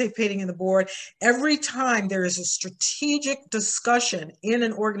 participating in the board. Every time there is a strategic discussion in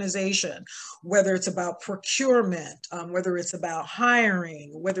an organization, whether it's about procurement, whether it's about hiring,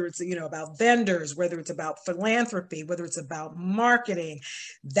 whether it's, about vendors, whether it's about philanthropy, whether it's about marketing,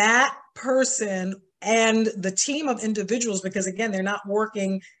 that person and the team of individuals, because again, they're not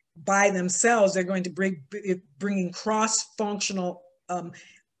working by themselves, they're going to bringing cross-functional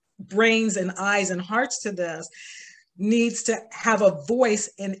brains and eyes and hearts to this, needs to have a voice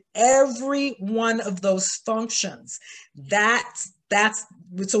in every one of those functions.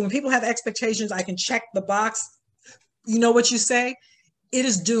 So when people have expectations, I can check the box. You know what you say? It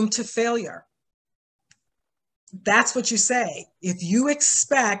is doomed to failure. That's what you say. If you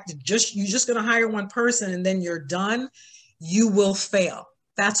expect you're just going to hire one person and then you're done, you will fail.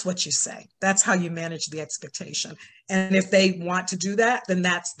 That's what you say. That's how you manage the expectation. And if they want to do that, then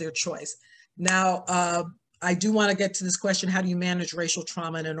that's their choice. Now, I do want to get to this question: how do you manage racial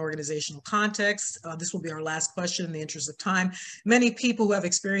trauma in an organizational context? This will be our last question in the interest of time. Many people who have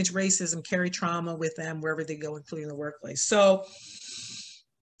experienced racism carry trauma with them wherever they go, including the workplace. So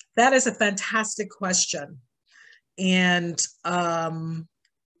that is a fantastic question. And and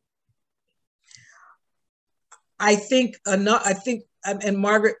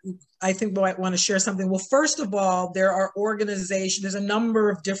Margaret, I think I want to share something. Well, first of all, there's a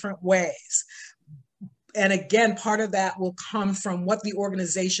number of different ways. And again, part of that will come from what the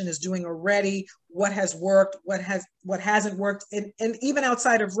organization is doing already, what has worked, what hasn't worked, and even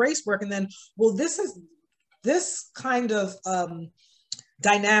outside of race work. And then, well, this kind of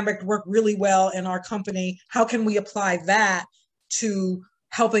dynamic worked really well in our company. How can we apply that to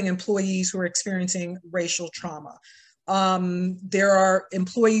helping employees who are experiencing racial trauma? There are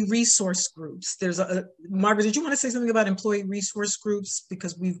employee resource groups. There's Margaret, did you want to say something about employee resource groups?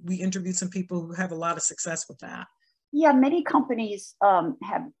 Because we interviewed some people who have a lot of success with that. Yeah, many companies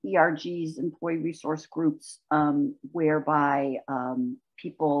have ERGs, employee resource groups, whereby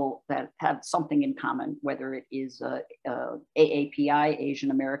people that have something in common, whether it is AAPI,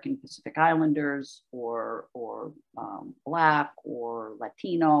 Asian American Pacific Islanders, or Black or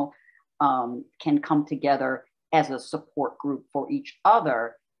Latino, can come together as a support group for each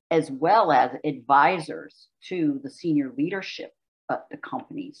other, as well as advisors to the senior leadership of the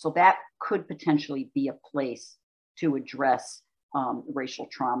company. So that could potentially be a place to address racial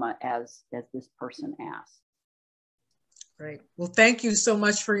trauma as this person asked. Great. Well, thank you so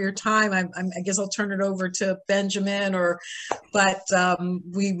much for your time. I guess I'll turn it over to Benjamin, but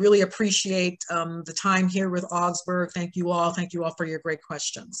we really appreciate the time here with Augsburg. Thank you all. Thank you all for your great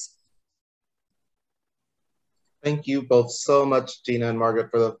questions. Thank you both so much, Gina and Margaret,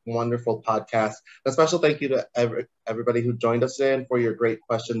 for the wonderful podcast. A special thank you to everybody who joined us today and for your great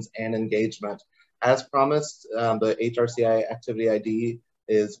questions and engagement. As promised, the HRCI activity ID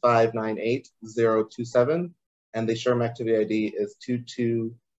is 598027, and the SHRM activity ID is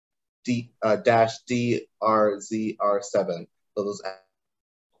 22-DRZR7. So those.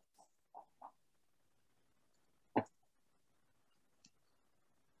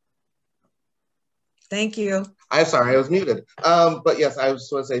 Thank you. I'm sorry, I was muted. But yes, I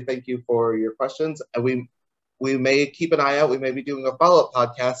just want to say thank you for your questions. We may keep an eye out. We may be doing a follow-up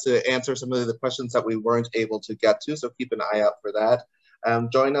podcast to answer some of the questions that we weren't able to get to, so keep an eye out for that.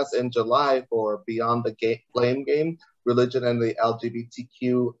 Join us in July for Beyond the Blame Game, Religion and the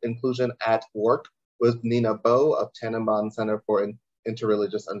LGBTQ Inclusion at Work with Nina Bowe of Tannenbaum Center for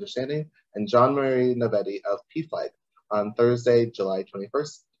Interreligious Understanding and Jean-Marie Navetti of PFLAG on Thursday, July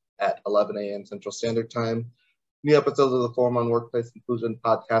 21st at 11 a.m. Central Standard Time. New episodes of the Forum on Workplace Inclusion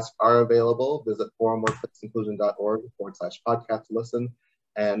podcast are available. Visit forumworkplaceinclusion.org/podcast to listen.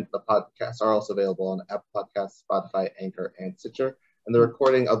 And the podcasts are also available on Apple Podcasts, Spotify, Anchor, and Stitcher. And the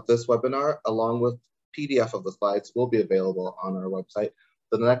recording of this webinar, along with PDF of the slides, will be available on our website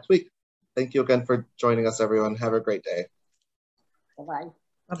for the next week. Thank you again for joining us, everyone. Have a great day. Bye-bye.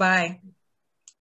 Bye-bye.